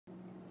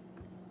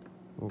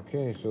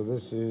Okay, so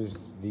this is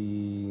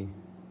the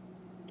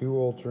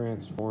dual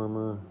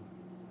transformer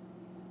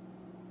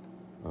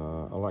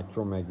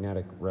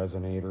electromagnetic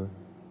resonator,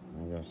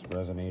 I guess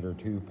resonator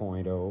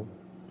 2.0.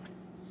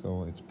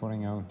 So it's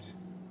putting out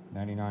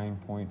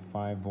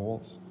 99.5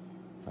 volts.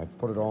 I've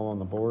put it all on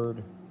the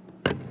board.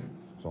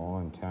 It's all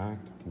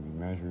intact. It can be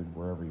measured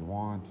wherever you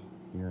want,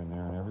 here and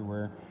there and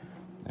everywhere.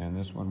 And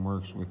this one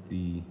works with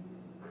the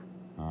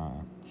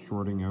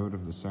shorting out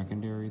of the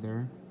secondary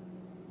there,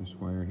 this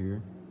wire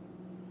here.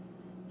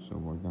 So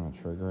we're going to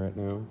trigger it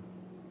now.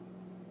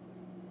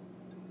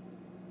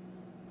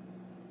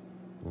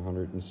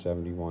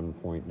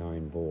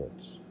 171.9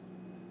 volts.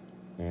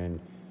 And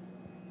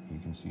you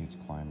can see it's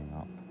climbing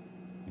up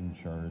in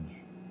charge,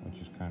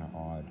 which is kind of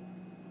odd.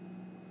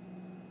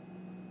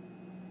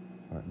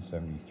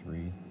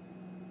 173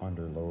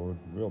 under load,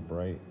 real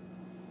bright.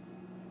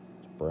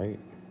 It's bright.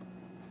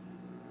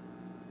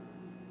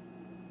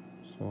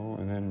 So,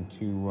 and then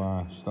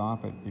to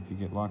stop it, if you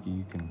get lucky,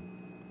 you can,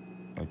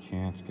 by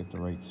chance, get the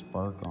right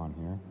spark on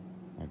here,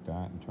 like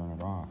that, and turn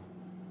it off.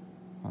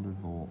 100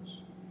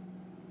 volts.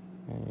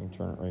 And you can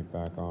turn it right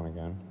back on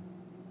again,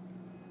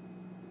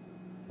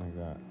 like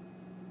that.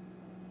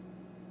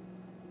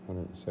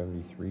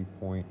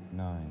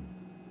 173.9.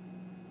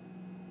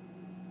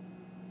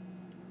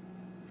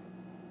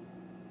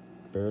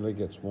 Barely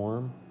gets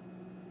warm.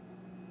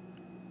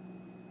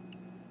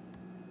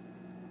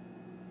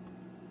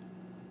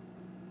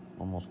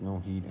 Almost no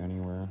heat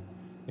anywhere.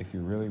 If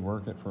you really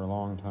work it for a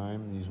long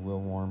time, these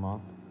will warm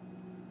up,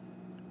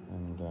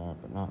 and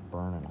but not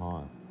burning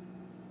hot.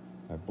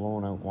 I've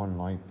blown out one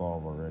light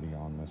bulb already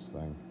on this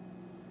thing.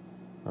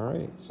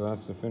 Alright, so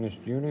that's the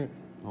finished unit,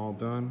 all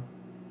done,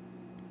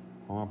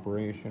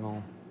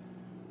 operational,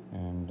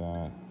 and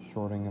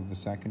shorting of the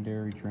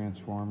secondary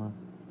transformer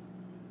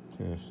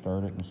to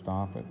start it and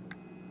stop it,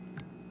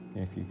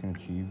 if you can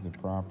achieve the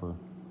proper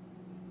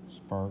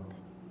spark.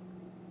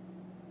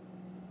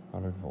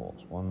 100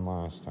 volts, one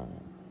last time.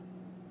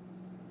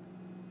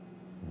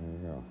 There you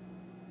go.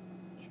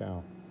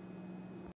 Ciao.